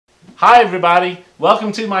Hi everybody,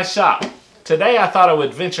 welcome to my shop. Today I thought I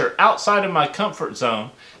would venture outside of my comfort zone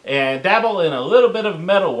and dabble in a little bit of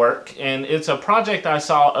metalwork, and it's a project I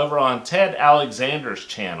saw over on Ted Alexander's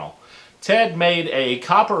channel. Ted made a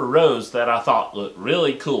copper rose that I thought looked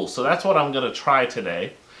really cool, so that's what I'm going to try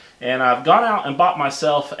today. And I've gone out and bought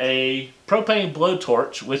myself a propane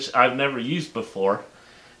blowtorch, which I've never used before.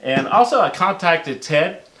 And also I contacted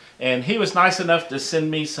Ted, and he was nice enough to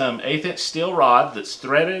send me some 1/8" steel rod that's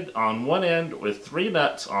threaded on one end with 3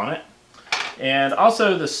 nuts on it. And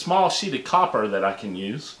also the small sheet of copper that I can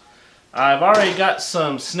use. I've already got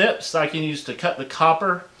some snips I can use to cut the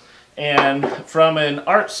copper. And from an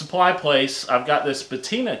art supply place, I've got this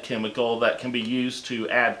patina chemical that can be used to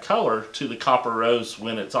add color to the copper rose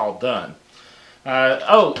when it's all done.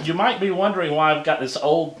 Oh, you might be wondering why I've got this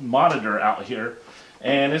old monitor out here.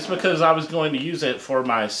 And it's because I was going to use it for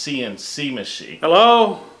my CNC machine.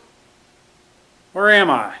 Hello? Where am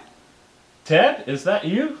I? Ted, is that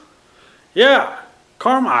you? Yeah,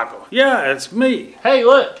 Carmichael. Yeah, it's me. Hey,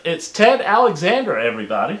 look, it's Ted Alexander,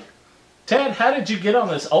 everybody. Ted, how did you get on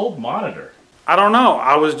this old monitor? I don't know.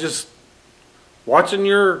 I was just watching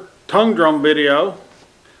your tongue drum video.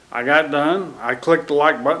 I got done. I clicked the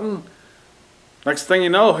like button. Next thing you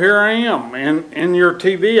know, here I am in your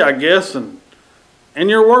TV, I guess, and in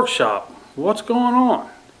your workshop. What's going on?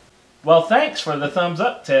 Well, thanks for the thumbs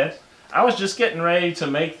up, Ted. I was just getting ready to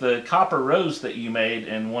make the copper rose that you made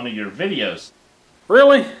in one of your videos.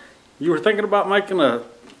 Really? You were thinking about making a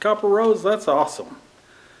copper rose? That's awesome.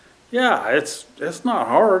 Yeah, it's not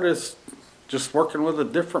hard. It's just working with a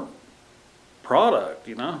different product,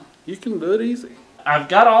 you know. You can do it easy. I've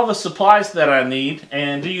got all the supplies that I need,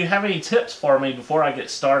 and do you have any tips for me before I get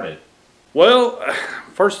started? Well,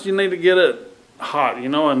 first you need to get it hot, you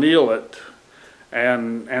know, anneal it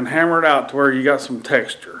and hammer it out to where you got some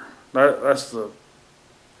texture. That's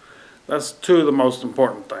two of the most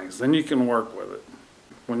important things. Then you can work with it.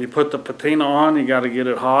 When you put the patina on, you got to get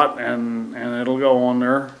it hot, and it'll go on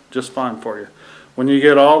there just fine for you. When you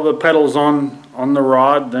get all the pedals on the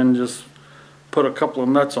rod, then just put a couple of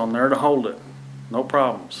nuts on there to hold it. No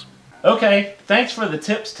problems. Okay, thanks for the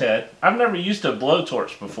tips, Ted. I've never used a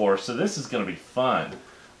blowtorch before, so this is going to be fun.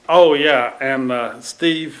 Oh yeah, and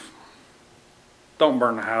Steve, don't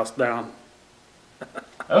burn the house down.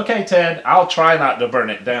 Okay, Ted, I'll try not to burn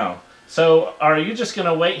it down. So, are you just going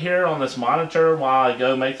to wait here on this monitor while I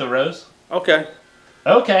go make the rose? Okay.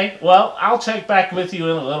 Okay, well, I'll check back with you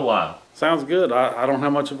in a little while. Sounds good. I don't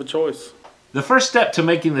have much of a choice. The first step to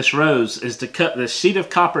making this rose is to cut this sheet of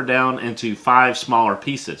copper down into 5 smaller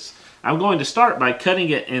pieces. I'm going to start by cutting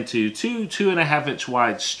it into 2 2.5"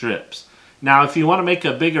 wide strips. Now, if you want to make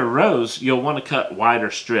a bigger rose, you'll want to cut wider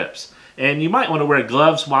strips. And you might want to wear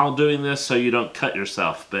gloves while doing this so you don't cut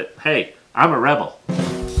yourself. But hey, I'm a rebel.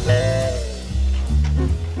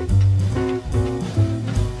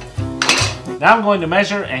 Now I'm going to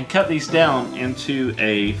measure and cut these down into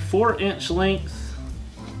a 4" length,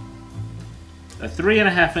 a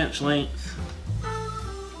 3.5" length,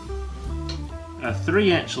 a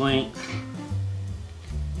 3" length,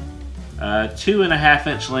 a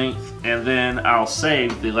 2.5" length, and then I'll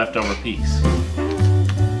save the leftover piece.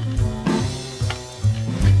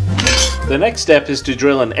 The next step is to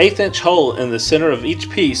drill an 1/8" hole in the center of each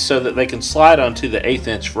piece so that they can slide onto the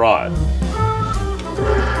 1/8" rod.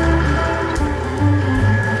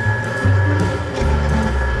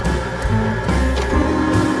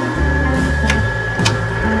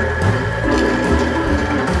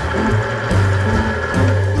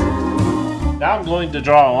 Now I'm going to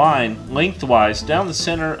draw a line lengthwise down the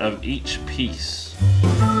center of each piece.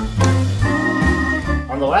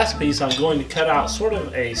 On the last piece, I'm going to cut out sort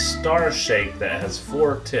of a star shape that has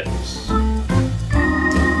 4 tips.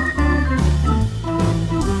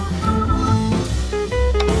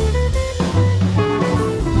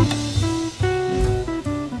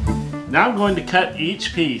 Now I'm going to cut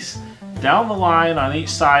each piece down the line on each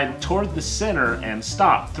side toward the center and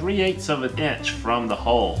stop 3/8 inch from the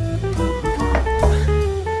hole.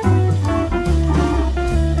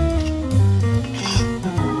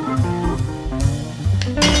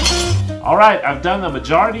 Alright, I've done the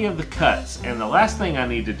majority of the cuts, and the last thing I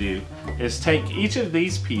need to do is take each of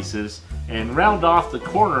these pieces and round off the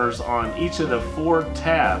corners on each of the 4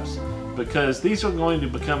 tabs, because these are going to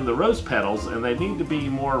become the rose petals and they need to be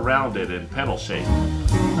more rounded in petal shape.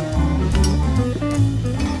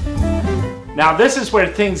 Now this is where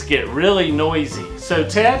things get really noisy, so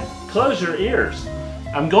Ted, close your ears.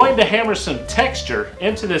 I'm going to hammer some texture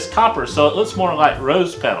into this copper so it looks more like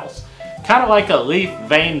rose petals. Kind of like a leaf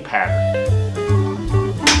vein pattern.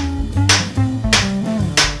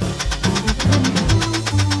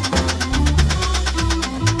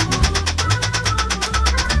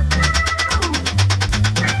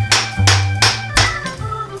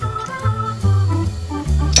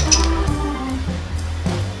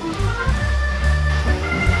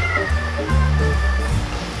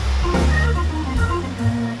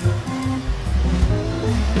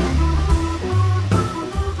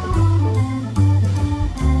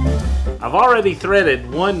 I've already threaded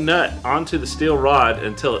one nut onto the steel rod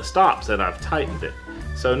until it stops and I've tightened it.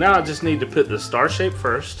 So now I just need to put the star shape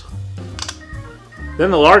first, then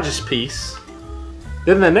the largest piece,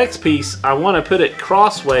 then the next piece I want to put it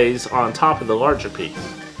crossways on top of the larger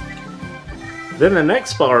piece. Then the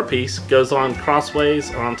next smaller piece goes on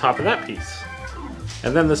crossways on top of that piece.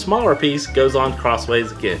 And then the smaller piece goes on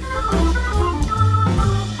crossways again.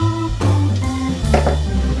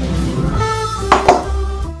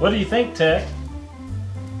 What do you think, Ted?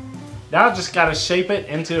 Now I just gotta shape it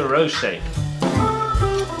into a rose shape.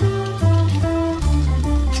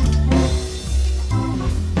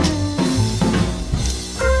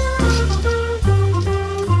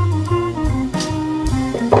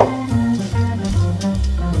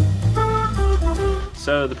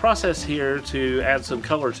 So the process here to add some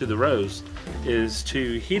color to the rose is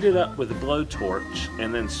to heat it up with a blowtorch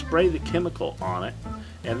and then spray the chemical on it,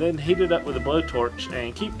 and then heat it up with a blowtorch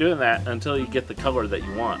and keep doing that until you get the color that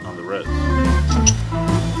you want on the rose.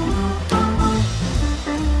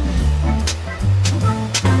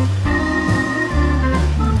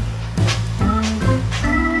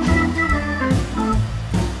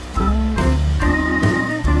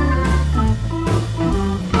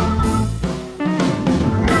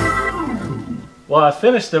 Well, I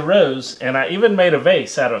finished the rose, and I even made a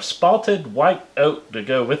vase out of spalted white oak to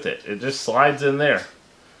go with it. It just slides in there.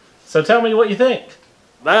 So tell me what you think.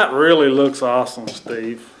 That really looks awesome,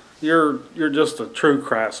 Steve. You're just a true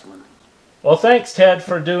craftsman. Well, thanks, Ted,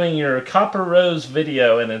 for doing your copper rose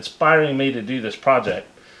video and inspiring me to do this project.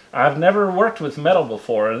 I've never worked with metal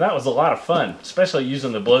before, and that was a lot of fun, especially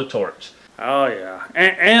using the blowtorch. Oh, yeah.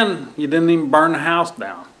 And you didn't even burn the house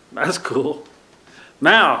down. That's cool.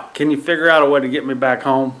 Now, can you figure out a way to get me back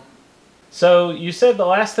home? So you said the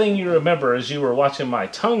last thing you remember is you were watching my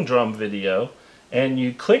tongue drum video and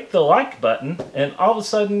you clicked the like button and all of a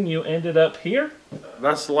sudden you ended up here?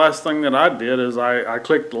 That's the last thing that I did is I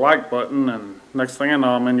clicked the like button, and next thing I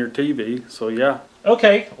know I'm in your TV, so yeah.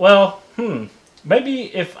 Okay, well,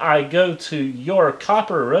 maybe if I go to your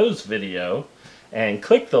copper rose video and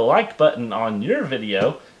click the like button on your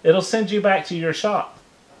video, it'll send you back to your shop.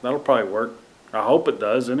 That'll probably work. I hope it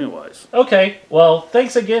does anyways. Okay, well,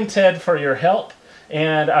 thanks again, Ted, for your help,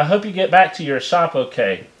 and I hope you get back to your shop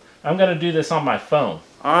okay. I'm going to do this on my phone.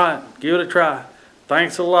 All right, give it a try.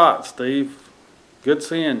 Thanks a lot, Steve. Good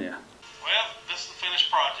seeing you. Well, this is the finished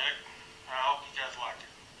project. I hope you guys like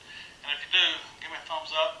it. And if you do, give me a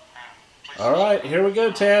thumbs up. And please All right, here we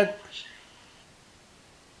go, Ted.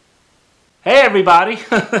 Hey everybody,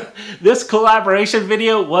 this collaboration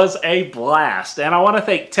video was a blast, and I want to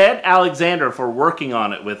thank Ted Alexander for working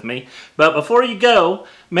on it with me. But before you go,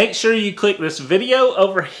 make sure you click this video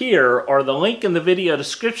over here or the link in the video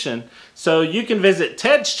description so you can visit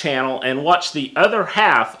Ted's channel and watch the other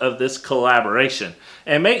half of this collaboration.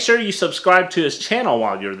 And make sure you subscribe to his channel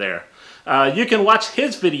while you're there. You can watch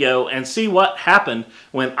his video and see what happened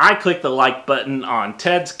when I clicked the like button on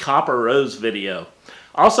Ted's Copper Rose video.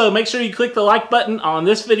 Also, make sure you click the like button on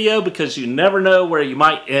this video because you never know where you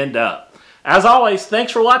might end up. As always,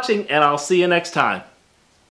 thanks for watching, and I'll see you next time.